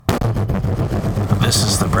This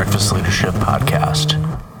is the Breakfast Leadership Podcast.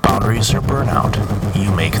 Boundaries or burnout,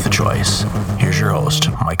 you make the choice. Here's your host,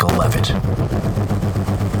 Michael Levitt.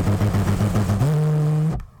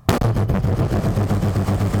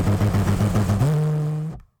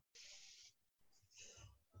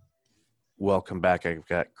 Welcome back. I've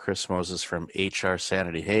got Chris Moses from HR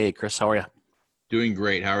Sanity. Hey, Chris, how are you? Doing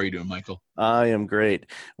great. How are you doing, Michael? I am great.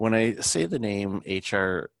 When I say the name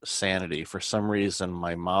HR Sanity, for some reason,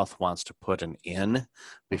 my mouth wants to put an N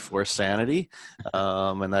before sanity.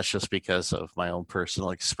 And that's just because of my own personal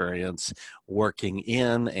experience working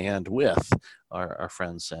in and with our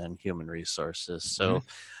friends in human resources. So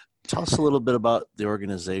tell us a little bit about the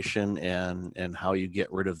organization and how you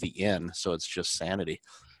get rid of the N so it's just sanity.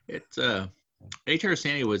 It's HR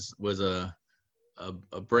Sanity was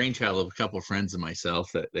a brainchild of a couple of friends and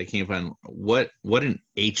myself that they came upon what an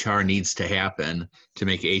HR needs to happen to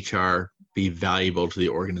make HR be valuable to the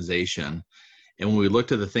organization. And when we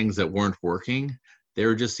looked at the things that weren't working, they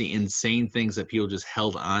were just the insane things that people just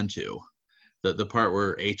held on to. The part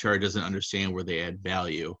where HR doesn't understand where they add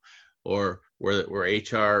value, or where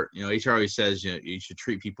HR, HR always says, you should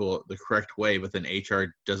treat people the correct way, but then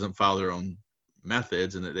HR doesn't follow their own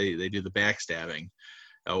methods and that they do the backstabbing,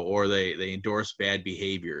 or they endorse bad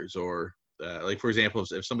behaviors, or like, for example,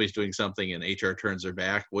 if somebody's doing something and HR turns their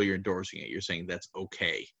back, well, you're endorsing it. You're saying that's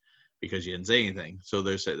okay because you didn't say anything. So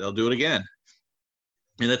they'll do it again.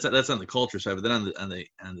 And that's on the culture side. But then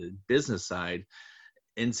on the business side,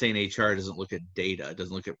 insane HR doesn't look at data,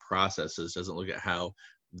 doesn't look at processes, doesn't look at how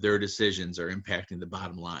their decisions are impacting the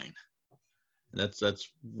bottom line. That's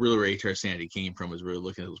really where HR Sanity came from, is really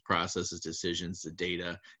looking at those processes, decisions, the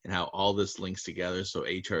data, and how all this links together. So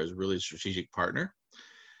HR is really a strategic partner,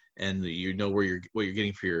 and you know what you're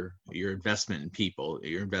getting for your investment in people.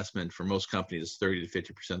 Your investment for most companies is 30 to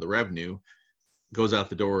 50% of the revenue goes out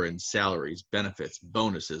the door in salaries, benefits,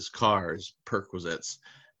 bonuses, cars, perquisites,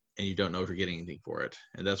 and you don't know if you're getting anything for it.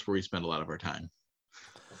 And that's where we spend a lot of our time.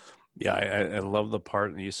 Yeah, I love the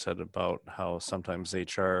part that you said about how sometimes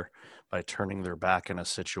HR, by turning their back in a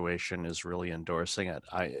situation, is really endorsing it.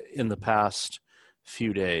 In the past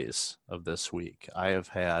few days of this week, I have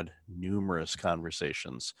had numerous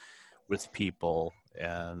conversations with people,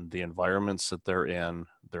 and the environments that they're in,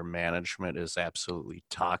 their management is absolutely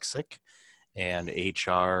toxic, and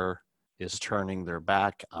HR is turning their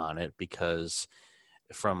back on it because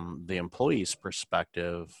from the employee's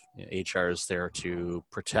perspective, HR is there to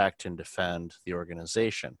protect and defend the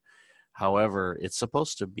organization. However, it's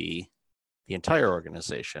supposed to be the entire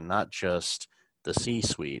organization, not just the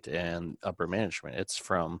C-suite and upper management. It's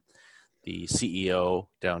from the CEO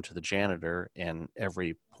down to the janitor and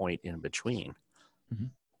every point in between.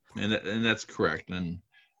 Mm-hmm. And that's correct. And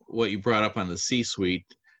what you brought up on the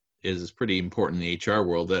C-suite is pretty important in the HR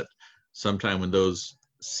world, that sometime when those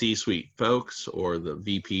C-suite folks or the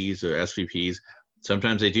VPs or SVPs,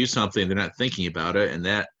 sometimes they do something, they're not thinking about it, and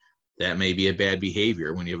that may be a bad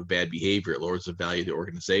behavior. When you have a bad behavior, it lowers the value of the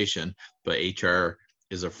organization, but HR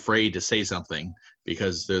is afraid to say something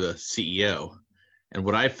because they're the CEO. And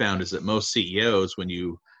what I found is that most CEOs, when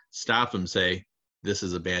you stop them, say, this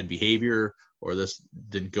is a bad behavior, or this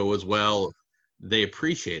didn't go as well, they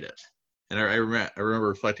appreciate it. And I remember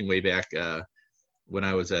reflecting way back when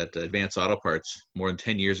I was at Advanced Auto Parts more than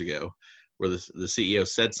 10 years ago, where the CEO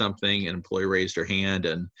said something, an employee raised her hand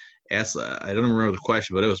and asked, I don't remember the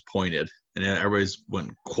question, but it was pointed, and everybody's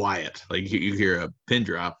went quiet. Like you hear a pin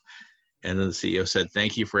drop, and then the CEO said,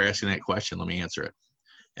 thank you for asking that question. Let me answer it.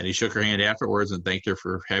 And he shook her hand afterwards and thanked her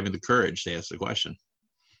for having the courage to ask the question.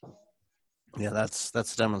 Yeah, that's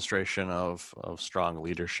a demonstration of strong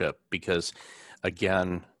leadership, because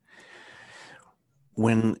again,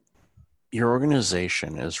 when your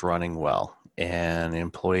organization is running well and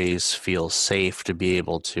employees feel safe to be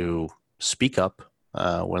able to speak up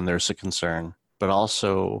when there's a concern, but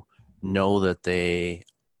also know that they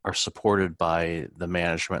are supported by the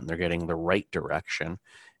management and they're getting the right direction,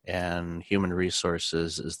 and human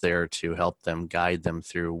resources is there to help them, guide them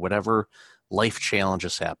through whatever life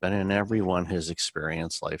challenges happen. And everyone has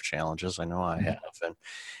experienced life challenges. I know I have.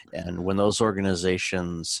 And when those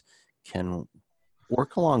organizations can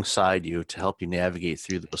work alongside you to help you navigate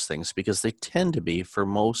through those things, because they tend to be, for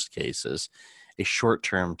most cases, a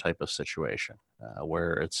short-term type of situation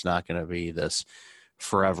where it's not going to be this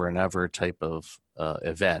forever and ever type of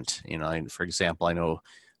event. For example, I know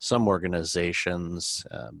some organizations,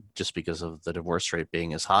 just because of the divorce rate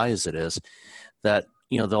being as high as it is, that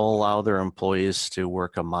they'll allow their employees to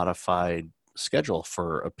work a modified schedule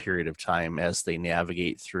for a period of time as they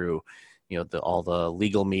navigate through all the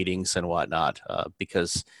legal meetings and whatnot,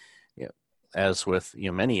 because as with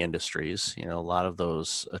many industries, a lot of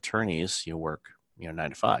those attorneys work 9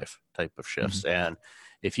 to 5 type of shifts, and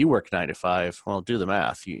if you work 9 to 5, well, do the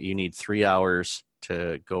math. You need 3 hours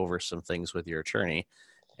to go over some things with your attorney.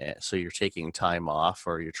 So you're taking time off,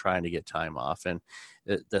 or you're trying to get time off, and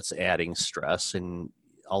that's adding stress. And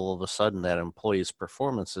all of a sudden that employee's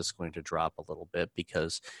performance is going to drop a little bit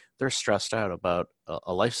because they're stressed out about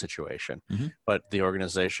a life situation. But the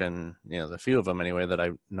organization, the few of them anyway that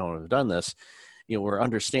I know have done this, were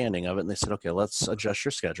understanding of it. And they said, okay, let's adjust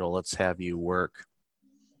your schedule. Let's have you work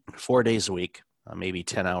 4 days a week, maybe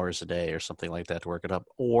 10 hours a day or something like that to work it up.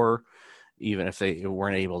 Or even if they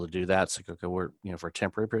weren't able to do that, it's like, okay, we're, for a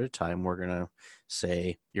temporary period of time, we're going to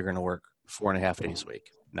say you're going to work 4.5 days a week.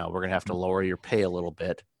 Now we're going to have to lower your pay a little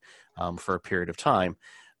bit for a period of time,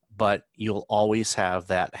 but you'll always have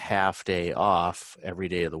that half day off every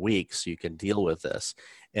day of the week so you can deal with this.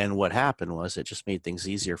 And what happened was it just made things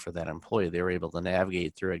easier for that employee. They were able to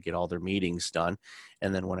navigate through it, get all their meetings done.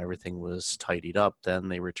 And then when everything was tidied up, then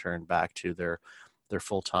they returned back to their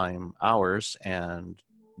full-time hours, and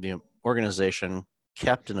the organization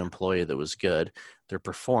kept an employee that was good. Their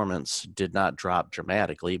performance did not drop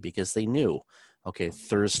dramatically because they knew, okay,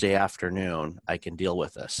 Thursday afternoon, I can deal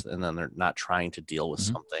with this. And then they're not trying to deal with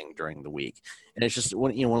something during the week. And it's just one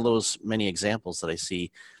of those many examples that I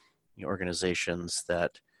see organizations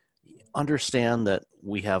that understand that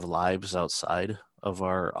we have lives outside of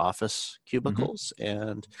our office cubicles.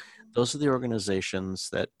 And those are the organizations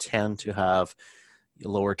that tend to have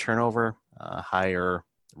lower turnover, higher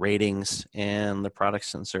ratings, and the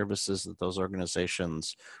products and services that those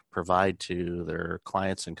organizations provide to their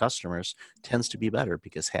clients and customers tends to be better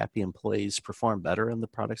because happy employees perform better, and the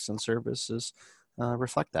products and services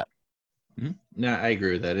reflect that. No, I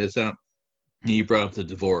agree with that. It's you brought up the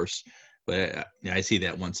divorce, but I see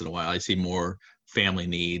that once in a while. I see more family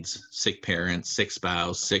needs, sick parents, sick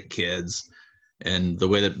spouse, sick kids, and the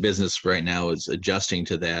way that business right now is adjusting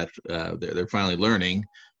to that. They're finally learning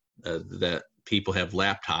that people have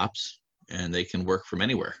laptops and they can work from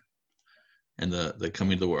anywhere, and the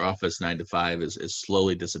coming to the office 9 to 5 is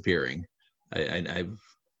slowly disappearing. I've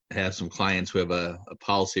had some clients who have a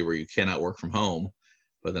policy where you cannot work from home,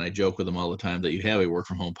 but then I joke with them all the time that you have a work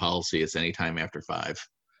from home policy. It's anytime after 5.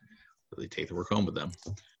 So they take the work home with them.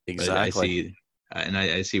 Exactly.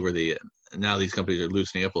 I see where now these companies are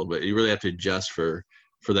loosening up a little bit. You really have to adjust for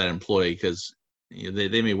that employee, because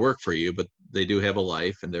they may work for you, but they do have a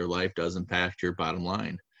life, and their life does impact your bottom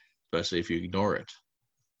line, especially if you ignore it.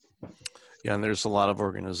 Yeah, and there's a lot of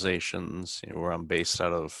organizations where I'm based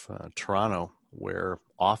out of Toronto, where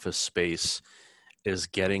office space is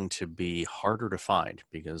getting to be harder to find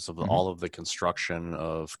because of all of the construction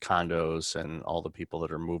of condos and all the people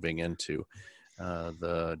that are moving into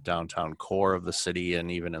the downtown core of the city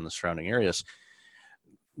and even in the surrounding areas.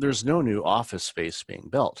 There's no new office space being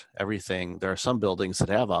built. There are some buildings that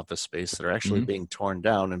have office space that are actually being torn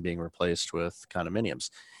down and being replaced with condominiums.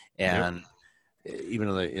 And even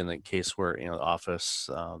in the case where, the office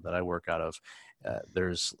that I work out of,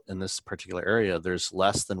 there's, in this particular area, there's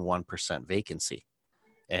less than 1% vacancy.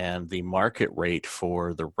 And the market rate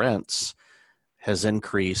for the rents has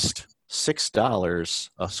increased $6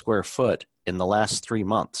 a square foot in the last 3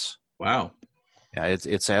 months. Wow. Yeah,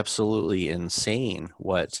 it's absolutely insane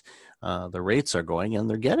what the rates are going, and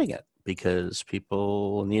they're getting it because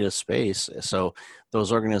people need a space. So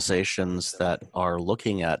those organizations that are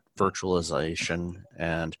looking at virtualization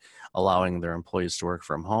and allowing their employees to work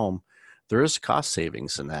from home, there is cost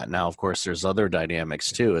savings in that. Now, of course, there's other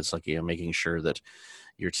dynamics too. It's like, making sure that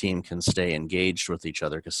your team can stay engaged with each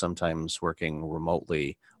other, because sometimes working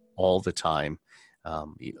remotely all the time,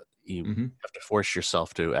 you have to force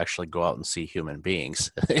yourself to actually go out and see human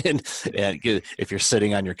beings. and if you're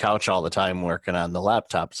sitting on your couch all the time working on the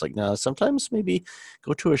laptop, it's like, no, sometimes maybe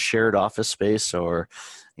go to a shared office space or,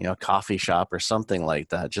 a coffee shop or something like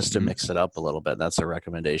that, just to mix it up a little bit. That's a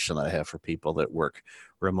recommendation that I have for people that work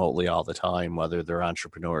remotely all the time, whether they're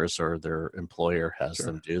entrepreneurs or their employer has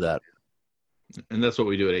them do that. And that's what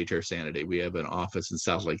we do at HR Sanity. We have an office in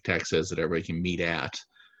Southlake, Texas that everybody can meet at.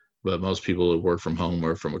 But most people who work from home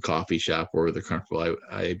or from a coffee shop where they're comfortable.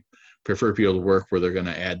 I prefer people to work where they're going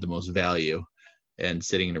to add the most value. And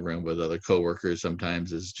sitting in a room with other coworkers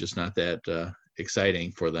sometimes is just not that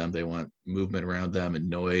exciting for them. They want movement around them and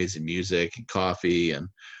noise and music and coffee, and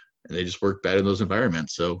they just work better in those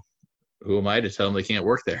environments. So who am I to tell them they can't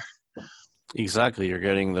work there? Exactly. You're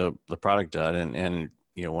getting the product done. And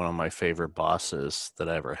one of my favorite bosses that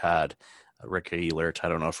I ever had, Rick Elert. I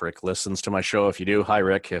don't know if Rick listens to my show. If you do, hi,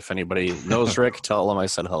 Rick. If anybody knows Rick, tell him I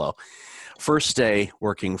said hello. first day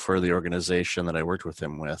working for the organization that I worked with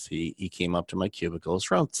him with, he came up to my cubicle. It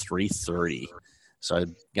was around 3:30. So I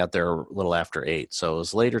got there a little after 8. So it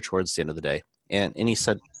was later towards the end of the day. And he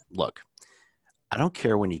said, look, I don't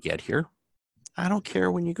care when you get here. I don't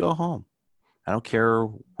care when you go home. I don't care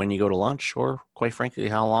when you go to lunch or, quite frankly,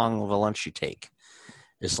 how long of a lunch you take.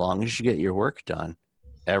 As long as you get your work done,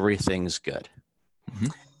 everything's good. Mm-hmm.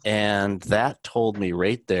 And that told me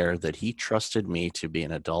right there that he trusted me to be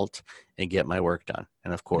an adult and get my work done.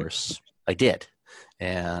 And of course, I did.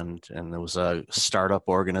 And there was a startup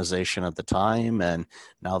organization at the time, and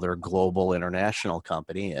now they're a global international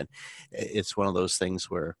company. And it's one of those things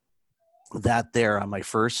where that there on my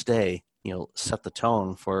first day, set the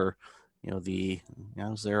tone for, I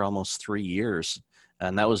was there almost 3 years.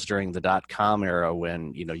 And that was during the .com era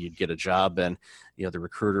when, you'd get a job and, the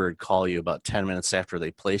recruiter would call you about 10 minutes after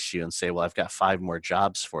they placed you and say, well, I've got 5 more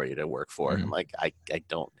jobs for you to work for. Mm-hmm. I'm like, I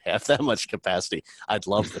don't have that much capacity. I'd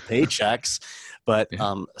love the paychecks, but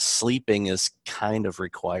sleeping is kind of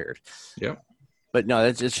required. Yeah. But no,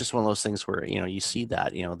 it's just one of those things where, you see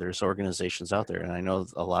that, there's organizations out there. And I know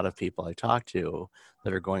a lot of people I talk to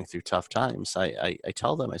that are going through tough times. I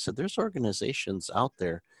tell them, I said, there's organizations out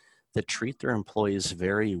there that treat their employees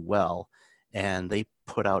very well, and they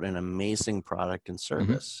put out an amazing product and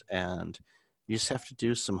service. Mm-hmm. And you just have to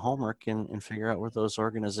do some homework and figure out where those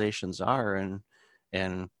organizations are,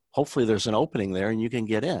 and hopefully there's an opening there and you can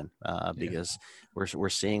get in, because we're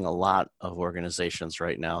seeing a lot of organizations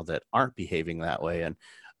right now that aren't behaving that way. And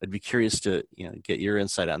I'd be curious to get your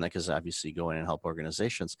insight on that, because obviously you go in and help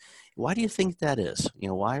organizations. Why do you think that is?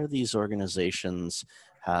 Why are these organizations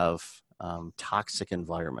have toxic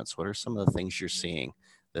environments? What are some of the things you're seeing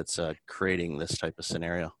that's creating this type of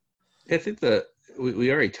scenario? I think that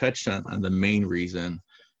we already touched on the main reason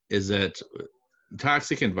is that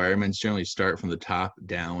toxic environments generally start from the top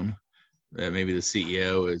down. Maybe the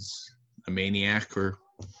CEO is a maniac or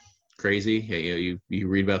crazy. You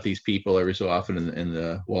read about these people every so often in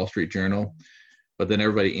the Wall Street Journal, but then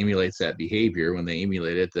everybody emulates that behavior. When they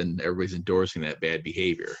emulate it, then everybody's endorsing that bad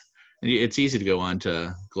behavior. And it's easy to go on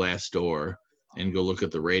to Glassdoor and go look at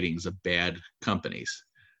the ratings of bad companies.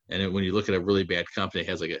 And when you look at a really bad company, it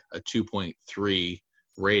has like a 2.3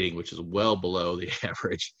 rating, which is well below the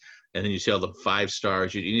average. And then you see all the 5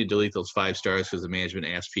 stars. You need to delete those 5 stars because the management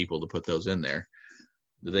asked people to put those in there.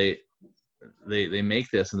 They make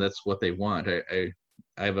this, and that's what they want. I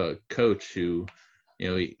have a coach who,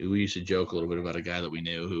 we used to joke a little bit about a guy that we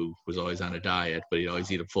knew who was always on a diet, but he'd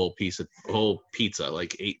always eat a whole pizza,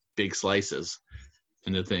 like 8 big slices.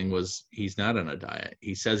 And the thing was, he's not on a diet.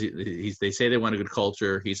 He says they say they want a good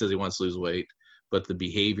culture. He says he wants to lose weight, but the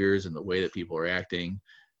behaviors and the way that people are acting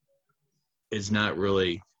is not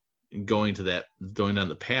really going down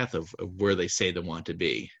the path of where they say they want to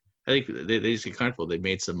be. I think they just get comfortable. They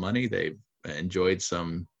made some money. They enjoyed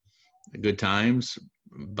some good times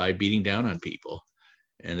by beating down on people,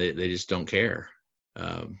 and they just don't care.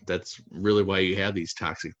 That's really why you have these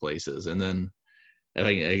toxic places. And then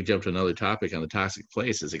I jump to another topic on the toxic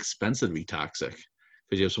place. It's expensive to be toxic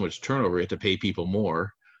because you have so much turnover. You have to pay people more.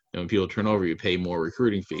 And when people turn over, you pay more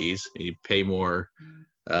recruiting fees, and you pay more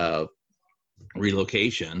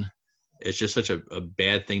relocation. It's just such a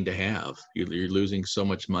bad thing to have. You're losing so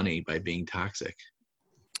much money by being toxic.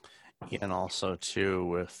 And also too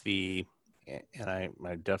with I'm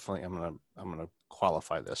gonna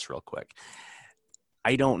qualify this real quick.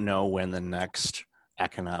 I don't know when the next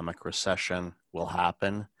economic recession will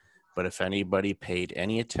happen, but if anybody paid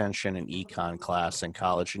any attention in econ class in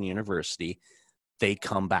college and university, they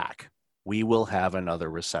come back. We will have another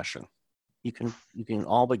recession. You can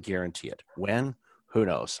all but guarantee it. When? Who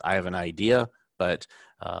knows? I have an idea, but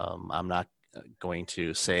I'm not going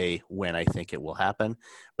to say when I think it will happen.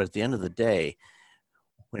 But at the end of the day,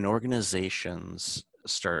 when organizations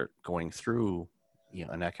start going through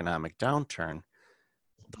an economic downturn,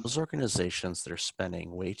 those organizations that are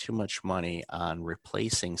spending way too much money on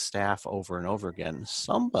replacing staff over and over again,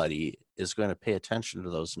 somebody is going to pay attention to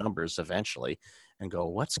those numbers eventually and go,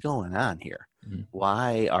 what's going on here? Mm-hmm.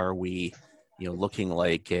 Why are we looking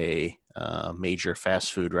like a major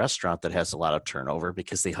fast food restaurant that has a lot of turnover?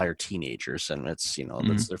 Because they hire teenagers, and it's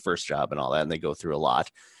that's their first job and all that, and they go through a lot.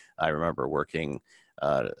 I remember working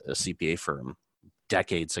a CPA firm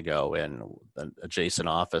decades ago, and an adjacent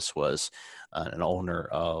office was an owner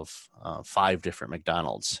of 5 different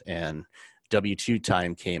McDonald's, and W-2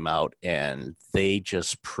 time came out, and they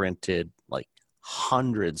just printed like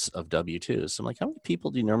hundreds of W-2s. I'm like, how many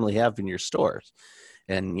people do you normally have in your stores?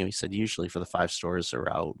 And, he said, usually for the 5 stores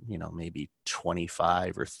are out, maybe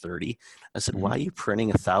 25 or 30. I said, why are you printing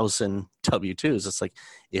 1,000 W-2s? It's like,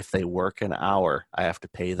 if they work an hour, I have to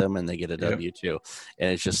pay them and they get a W-2.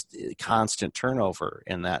 And it's just constant turnover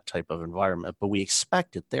in that type of environment. But we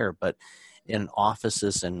expect it there. But in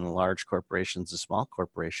offices and large corporations and small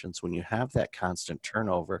corporations, when you have that constant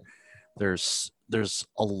turnover, there's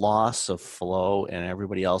a loss of flow, and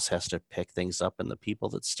everybody else has to pick things up, and the people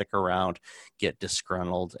that stick around get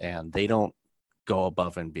disgruntled, and they don't go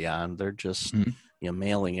above and beyond. They're just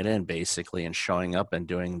mailing it in basically and showing up and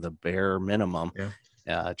doing the bare minimum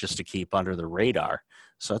just to keep under the radar.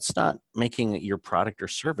 So it's not making your product or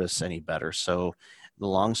service any better. So the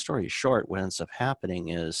long story short, what ends up happening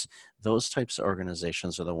is those types of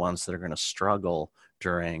organizations are the ones that are going to struggle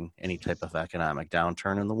during any type of economic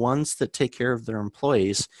downturn, and the ones that take care of their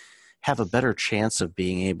employees have a better chance of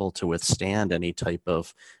being able to withstand any type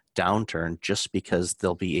of downturn, just because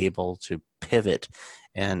they'll be able to pivot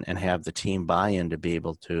and have the team buy-in to be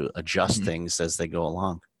able to adjust things as they go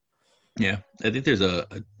along. Yeah, I think there's a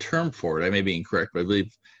term for it. I may be incorrect, but I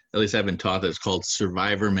believe, at least I've been taught, that it's called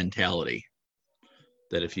survivor mentality.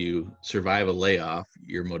 That if you survive a layoff,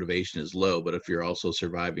 your motivation is low, but if you're also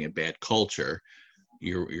surviving a bad culture,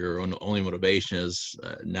 your only motivation is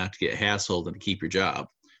not to get hassled and to keep your job.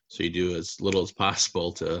 So you do as little as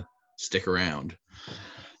possible to stick around.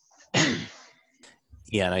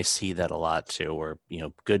 Yeah, and I see that a lot too, where,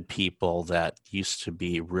 good people that used to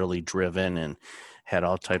be really driven and had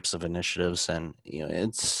all types of initiatives, and,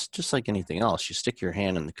 it's just like anything else. You stick your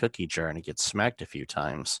hand in the cookie jar and it gets smacked a few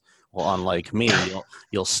times. Well, unlike me,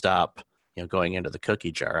 you'll stop, going into the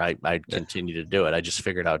cookie jar. I continue to do it. I just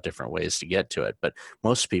figured out different ways to get to it. But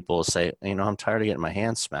most people will say, I'm tired of getting my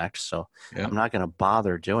hand smacked, so I'm not going to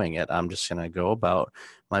bother doing it. I'm just going to go about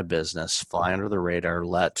my business, fly under the radar,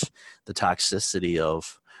 let the toxicity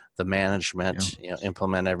of the management,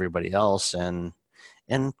 implement everybody else. And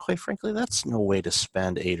quite frankly, that's no way to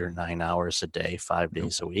spend 8 or 9 hours a day, 5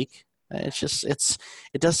 days a week. It's just,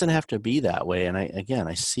 it doesn't have to be that way. And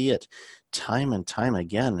I see it time and time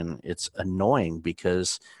again, and it's annoying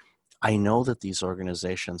because I know that these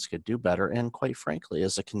organizations could do better. And quite frankly,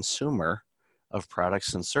 as a consumer of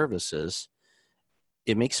products and services,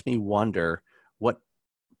 it makes me wonder what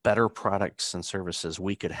better products and services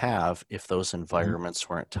we could have if those environments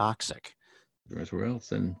weren't toxic. Everywhere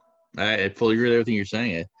else. And I fully agree with everything you're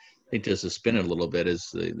saying. I think just to spin it a little bit is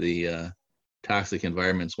the toxic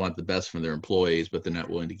environments want the best from their employees, but they're not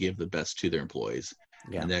willing to give the best to their employees.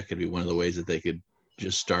 Yeah. And that could be one of the ways that they could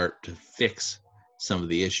just start to fix some of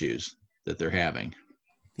the issues that they're having.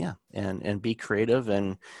 Yeah, and be creative.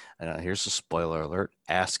 And here's a spoiler alert: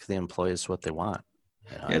 ask the employees what they want.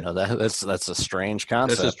 I know that's a strange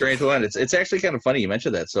concept. That's a strange one. It's actually kind of funny you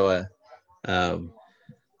mentioned that. So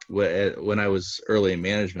when I was early in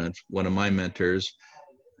management, one of my mentors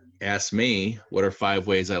asked me, what are 5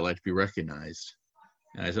 ways I like to be recognized?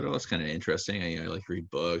 And I said, that's kind of interesting. I like to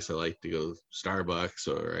read books. I like to go to Starbucks,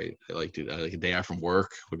 or I like a day off from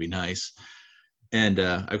work would be nice. And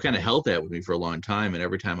I've kind of held that with me for a long time. And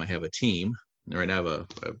every time I have a team, and right now I have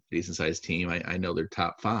a decent sized team, I know their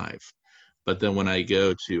top 5. But then when I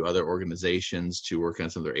go to other organizations to work on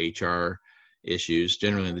some of their HR issues,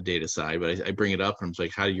 generally on the data side, but I bring it up and I'm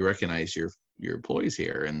like, how do you recognize your employees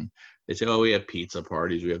here? And they say, we have pizza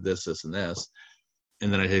parties, we have this, and this.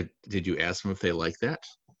 And then I say, did you ask them if they like that?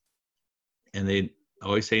 And they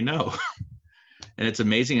always say no. And it's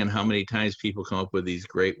amazing on how many times people come up with these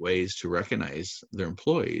great ways to recognize their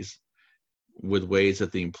employees with ways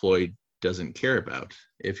that the employee doesn't care about.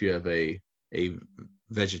 If you have a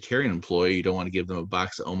vegetarian employee, you don't want to give them a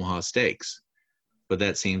box of Omaha steaks. But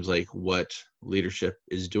that seems like what leadership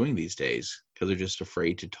is doing these days, because they're just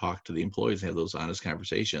afraid to talk to the employees and have those honest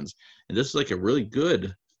conversations. And this is like a really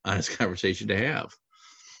good honest conversation to have.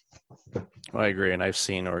 Well, I agree. And I've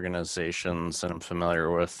seen organizations, and I'm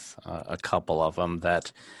familiar with a couple of them,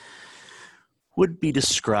 that would be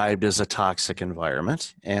described as a toxic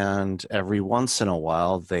environment. And every once in a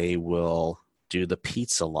while, they will do the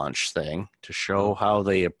pizza lunch thing to show how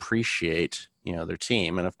they appreciate, their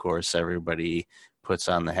team. And of course, everybody puts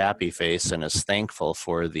on the happy face and is thankful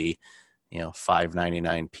for the,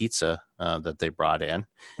 $5.99 pizza that they brought in.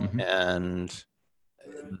 And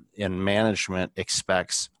management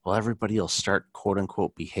expects, everybody will start quote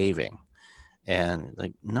unquote behaving.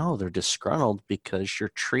 And no, they're disgruntled because you're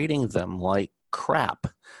treating them like crap.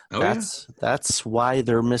 That's why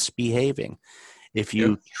they're misbehaving. If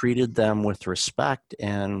you treated them with respect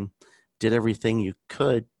and did everything you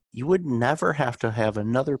could you would never have to have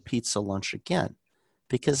another pizza lunch again,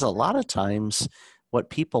 because a lot of times what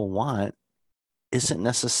people want isn't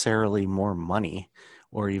necessarily more money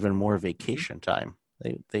or even more vacation time.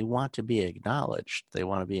 They want to be acknowledged. They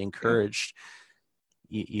want to be encouraged.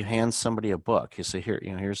 You hand somebody a book. You say,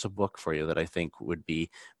 here's a book for you that I think would be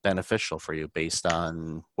beneficial for you based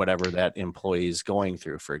on whatever that employee is going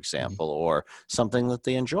through, for example, or something that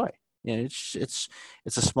they enjoy. It's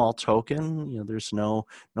a small token. There's no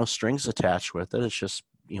strings attached with it. It's just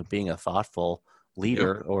being a thoughtful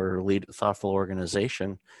leader or thoughtful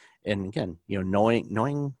organization. And again,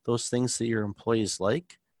 knowing those things that your employees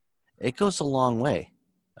like, it goes a long way.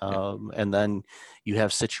 And then you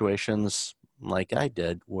have situations like I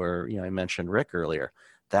did where, I mentioned Rick earlier.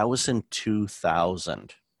 That was in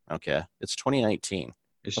 2000. Okay. It's 2019.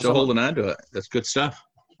 You're still holding on to it. That's good stuff.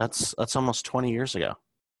 That's almost 20 years ago.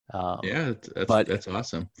 That's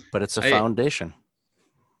awesome. But it's a foundation.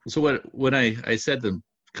 So when I said the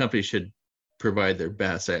company should provide their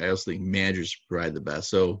best, I also think managers provide the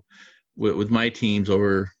best. So with my teams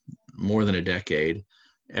over more than a decade,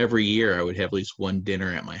 every year I would have at least one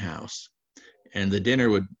dinner at my house. And the dinner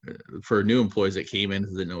would, for new employees that came in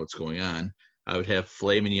who didn't know what's going on, I would have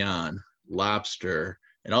filet mignon, lobster,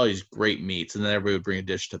 and all these great meats. And then everybody would bring a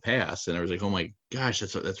dish to pass. And I was like, oh my gosh,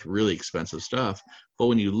 that's really expensive stuff. But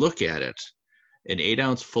when you look at it, an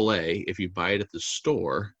 8-ounce filet, if you buy it at the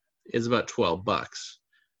store, is about $12.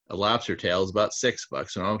 A lobster tail is about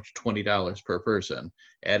 $6, and almost $20 per person.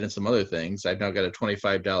 Add in some other things, I've now got a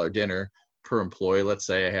 $25 dinner per employee. Let's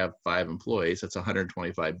say I have 5 employees, that's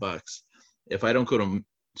 $125. If I don't go to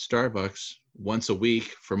Starbucks once a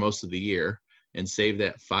week for most of the year and save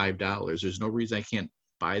that $5, there's no reason I can't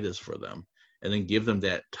buy this for them and then give them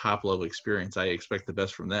that top level experience. I expect the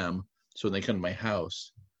best from them. So when they come to my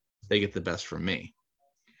house, they get the best from me.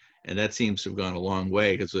 And that seems to have gone a long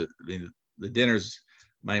way, because the dinners,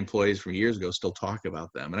 my employees from years ago still talk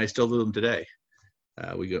about them, and I still do them today.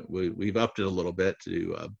 We've upped it a little bit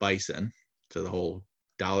to bison, to the whole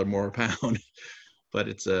 $1 more a pound. But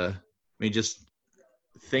it's just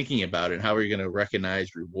thinking about it, how are you going to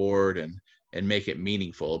recognize, reward, and make it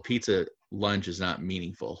meaningful? A pizza lunch is not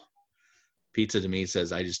meaningful. Pizza to me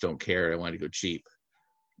says, I just don't care. I want to go cheap.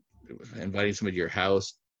 Inviting somebody to your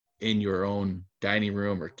house, in your own dining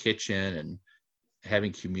room or kitchen, and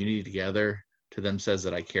having community together, to them says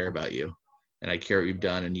that I care about you and I care what you've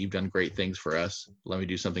done, and you've done great things for us. Let me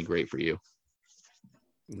do something great for you.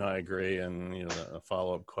 No, I agree. And a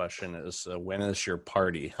follow-up question is, when is your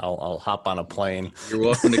party? I'll hop on a plane. You're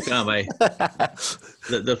welcome to come.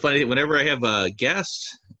 The funny, whenever I have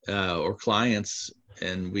guests or clients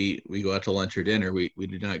and we go out to lunch or dinner, we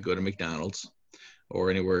do not go to McDonald's or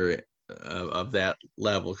anywhere of that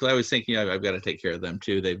level, because I was thinking, I've got to take care of them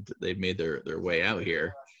too. They've made their way out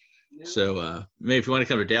here. So maybe if you want to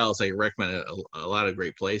come to Dallas, I recommend a lot of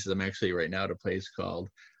great places. I'm actually right now at a place called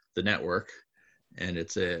The Network, and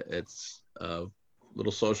it's a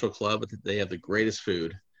little social club. They have the greatest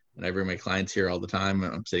food, and I bring my clients here all the time.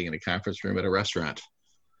 I'm sitting in a conference room at a restaurant.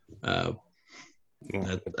 That's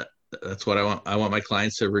what I want. I want my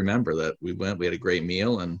clients to remember, that we had a great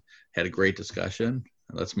meal and had a great discussion.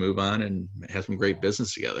 Let's move on and have some great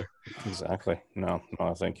business together. Exactly. No,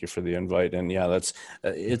 thank you for the invite. And yeah, that's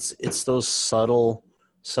it's those subtle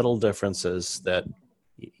differences that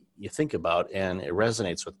you think about, and it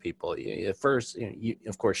resonates with people. At first,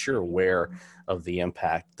 of course, you're aware of the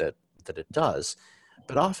impact that it does,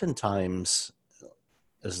 but oftentimes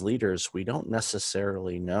as leaders, we don't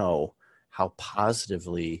necessarily know how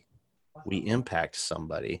positively we impact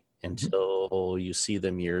somebody until you see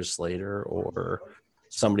them years later, or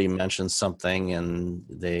somebody mentions something and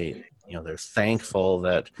they're thankful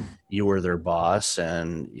that you were their boss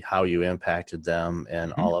and how you impacted them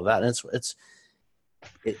and all of that. And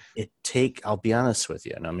I'll be honest with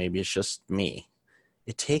you. Now, maybe it's just me.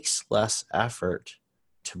 It takes less effort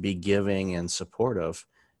to be giving and supportive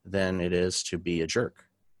than it is to be a jerk.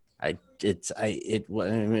 It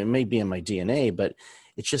may be in my DNA, but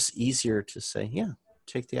it's just easier to say, yeah,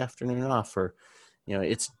 take the afternoon off, or,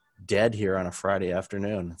 it's dead here on a Friday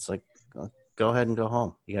afternoon. It's like, go ahead and go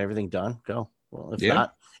home. You got everything done? Go. Well,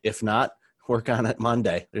 if not, work on it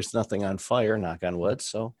Monday. There's nothing on fire, knock on wood.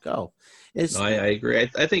 So go. I agree.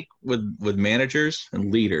 I think with managers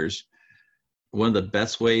and leaders, one of the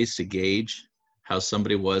best ways to gauge how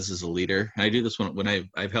somebody was as a leader, and I do this when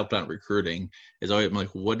I've helped out recruiting, is always, I'm like,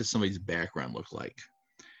 what does somebody's background look like?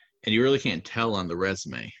 And you really can't tell on the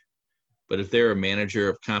resume. But if they're a manager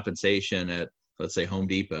of compensation at, let's say, Home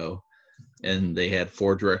Depot, and they had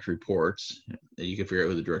 4 direct reports, and you can figure out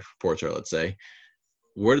who the direct reports are, let's say,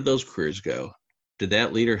 where did those careers go? did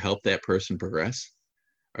that leader help that person progress?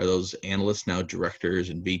 Are those analysts now directors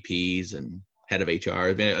and VPs and head of HR?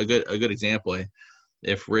 I mean, a good example.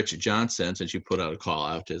 If Rich Johnson, since you put out a call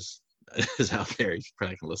out, is out there, you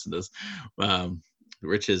probably can listen to this.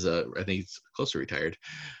 Rich is, I think he's close to retired.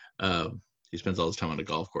 He spends all his time on the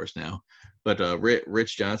golf course now. But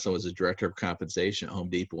Rich Johnson was the director of compensation at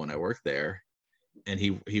Home Depot when I worked there, and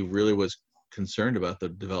he really was concerned about the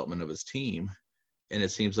development of his team. And it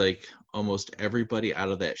seems like almost everybody out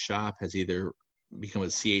of that shop has either become a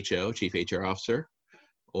CHO, Chief HR Officer,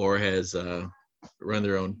 or has run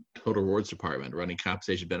their own total rewards department, running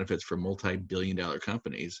compensation benefits for multi-billion-dollar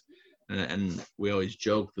companies. And we always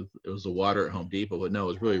joke that it was the water at Home Depot, but no,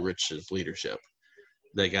 it was really Rich's leadership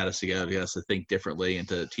that got us together, got us to think differently and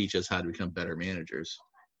to teach us how to become better managers.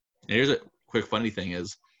 And here's a quick funny thing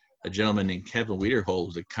is a gentleman named Kevin Wiederhold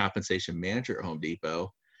was a compensation manager at Home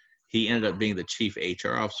Depot. He ended up being the chief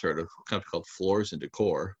HR officer at a company called Floors and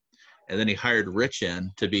Decor. And then he hired Rich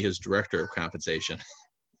in to be his director of compensation.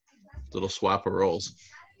 Little swap of roles.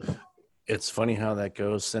 It's funny how that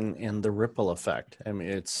goes and the ripple effect. I mean,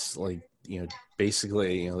 it's like,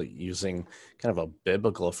 basically, using kind of a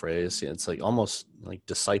biblical phrase, it's like almost like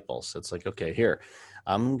disciples. It's like, okay, here,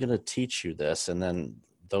 I'm going to teach you this. And then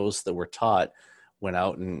those that were taught went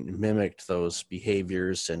out and mimicked those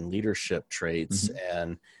behaviors and leadership traits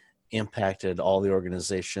and impacted all the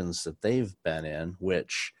organizations that they've been in,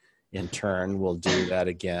 which in turn will do that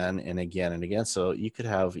again and again and again. So you could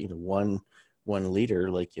have, one leader,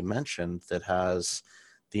 like you mentioned, that has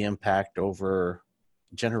the impact over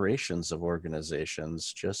generations of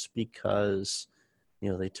organizations just because,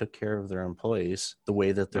 they took care of their employees the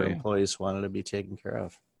way that their employees wanted to be taken care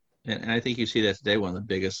of. And I think you see that today. One of the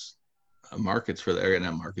biggest markets for the area,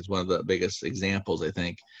 not markets, one of the biggest examples, I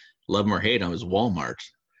think, love them or hate them, is Walmart.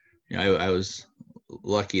 I was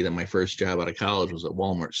lucky that my first job out of college was at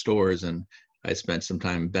Walmart stores, and I spent some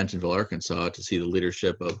time in Bentonville, Arkansas, to see the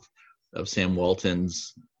leadership of Sam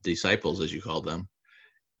Walton's disciples, as you called them.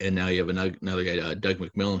 And now you have another guy, Doug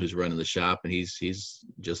McMillan, who's running the shop, and he's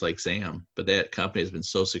just like Sam. But that company has been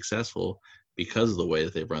so successful because of the way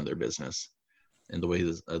that they've run their business and the way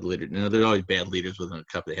the leader. There's always bad leaders within a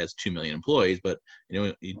company that has 2 million employees, but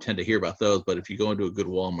you tend to hear about those. But if you go into a good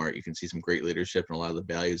Walmart, you can see some great leadership, and a lot of the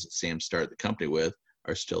values that Sam started the company with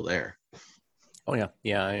are still there. Oh yeah.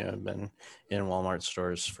 I've been in Walmart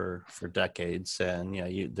stores for decades, and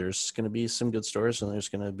there's going to be some good stores, and there's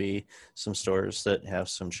going to be some stores that have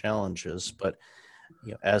some challenges. But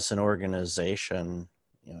as an organization,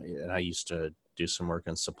 and I used to do some work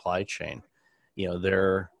in supply chain.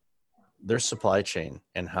 Their supply chain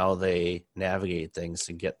and how they navigate things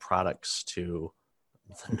and get products to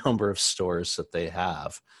the number of stores that they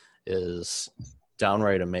have is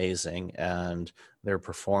downright amazing, and their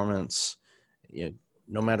performance,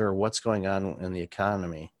 no matter what's going on in the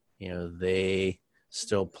economy, they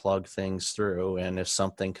still plug things through. And if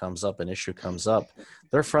something comes up, an issue comes up,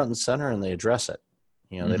 they're front and center and they address it.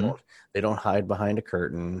 They don't hide behind a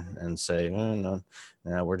curtain and say, no,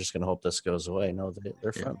 we're just going to hope this goes away. No,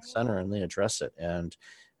 they're front and center and they address it. And,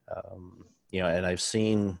 and I've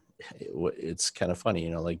seen, it's kind of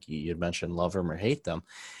funny, like you had mentioned, love them or hate them.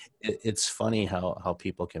 It's funny how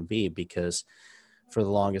people can be, because for the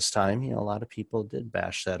longest time, a lot of people did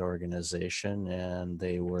bash that organization, and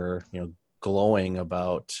they were, glowing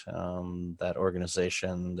about that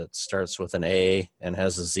organization that starts with an A and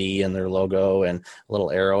has a Z in their logo and a little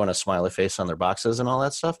arrow and a smiley face on their boxes and all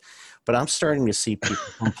that stuff. But I'm starting to see people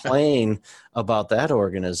complain about that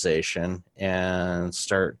organization and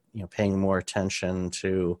start, paying more attention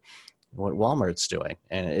to what Walmart's doing.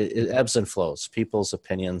 And it ebbs and flows. People's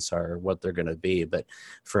opinions are what they're going to be. But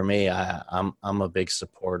for me, I'm a big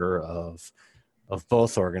supporter of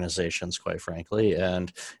both organizations, quite frankly,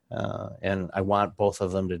 and I want both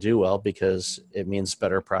of them to do well, because it means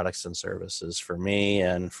better products and services for me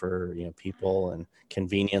and for people, and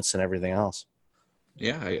convenience and everything else.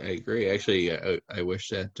 Yeah, I agree. Actually, I wish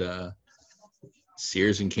that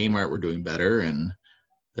Sears and Kmart were doing better, and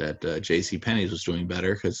that JCPenney's was doing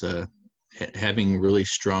better, because having really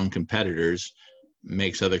strong competitors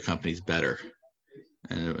makes other companies better.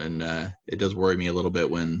 And it does worry me a little bit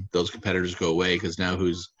when those competitors go away, because now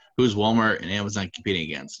who's Walmart and Amazon competing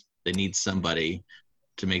against? They need somebody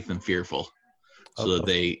to make them fearful, so that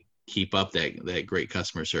they keep up that great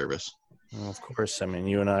customer service. Well, of course. I mean,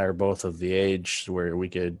 you and I are both of the age where we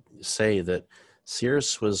could say that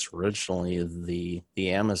Sears was originally the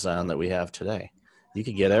Amazon that we have today. You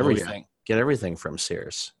could get everything. get everything from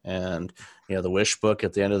Sears. And the wish book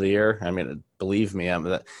at the end of the year, I mean, believe me,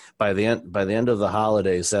 by the end of the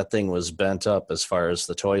holidays, that thing was bent up as far as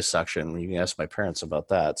the toy section. You can ask my parents about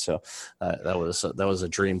that. So that was a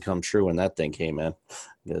dream come true when that thing came in,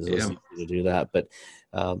 because it was easy to do that. But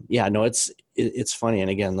it's funny. And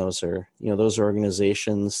again, those are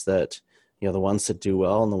organizations that, the ones that do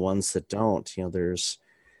well and the ones that don't.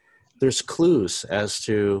 There's clues as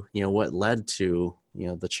to what led to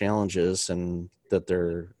the challenges and that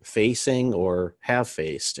they're facing or have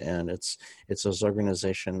faced, and it's those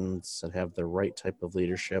organizations that have the right type of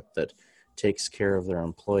leadership that takes care of their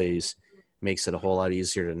employees, makes it a whole lot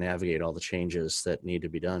easier to navigate all the changes that need to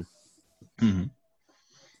be done.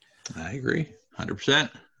 I agree 100%.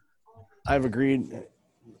 I've agreed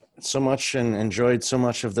so much and enjoyed so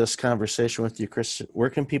much of this conversation with you, Chris. Where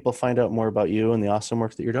can people find out more about you and the awesome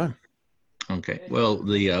work that you're doing? Okay. Well,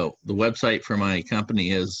 the website for my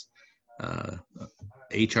company is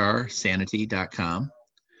hrsanity.com.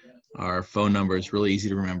 Our phone number is really easy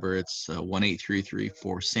to remember. It's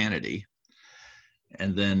 1-833-4SANITY.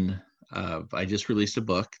 And then I just released a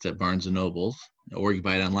book at Barnes & Noble, or you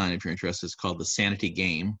can buy it online if you're interested. It's called The Sanity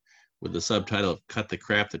Game, with the subtitle of Cut the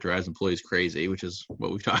Crap That Drives Employees Crazy, which is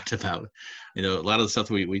what we've talked about. A lot of the stuff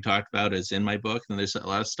that we talked about is in my book, and there's a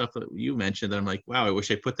lot of stuff that you mentioned that I'm like, wow, I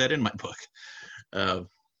wish I put that in my book.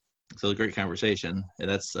 So a great conversation, and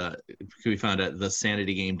that's can be found at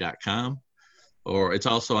thesanitygame.com, or it's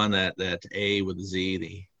also on that A with a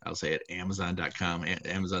Z, I'll say it, Amazon.com.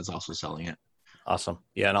 Amazon's also selling it. Awesome.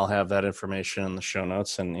 Yeah, and I'll have that information in the show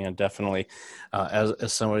notes. And definitely,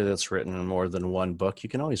 as somebody that's written more than one book, you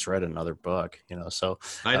can always write another book. So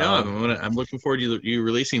I know I'm looking forward to you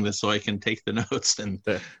releasing this so I can take the notes, and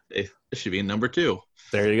it should be number 2.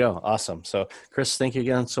 There you go. Awesome. So, Chris, thank you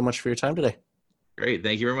again so much for your time today. Great.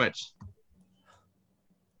 Thank you very much.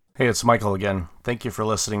 Hey, it's Michael again. Thank you for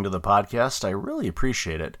listening to the podcast. I really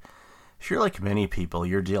appreciate it. If you're like many people,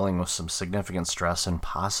 you're dealing with some significant stress and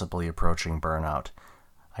possibly approaching burnout.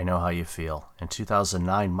 I know how you feel. In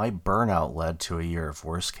 2009, my burnout led to a year of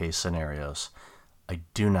worst-case scenarios. I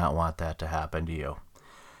do not want that to happen to you.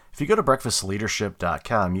 If you go to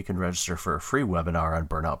breakfastleadership.com, you can register for a free webinar on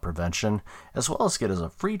burnout prevention, as well as get a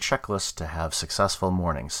free checklist to have successful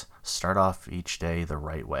mornings. Start off each day the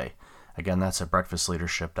right way. Again, that's at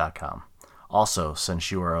breakfastleadership.com. Also,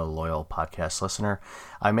 since you are a loyal podcast listener,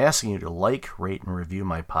 I'm asking you to like, rate, and review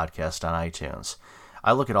my podcast on iTunes.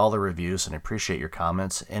 I look at all the reviews and appreciate your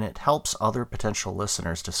comments, and it helps other potential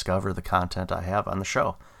listeners discover the content I have on the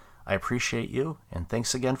show. I appreciate you, and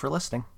thanks again for listening.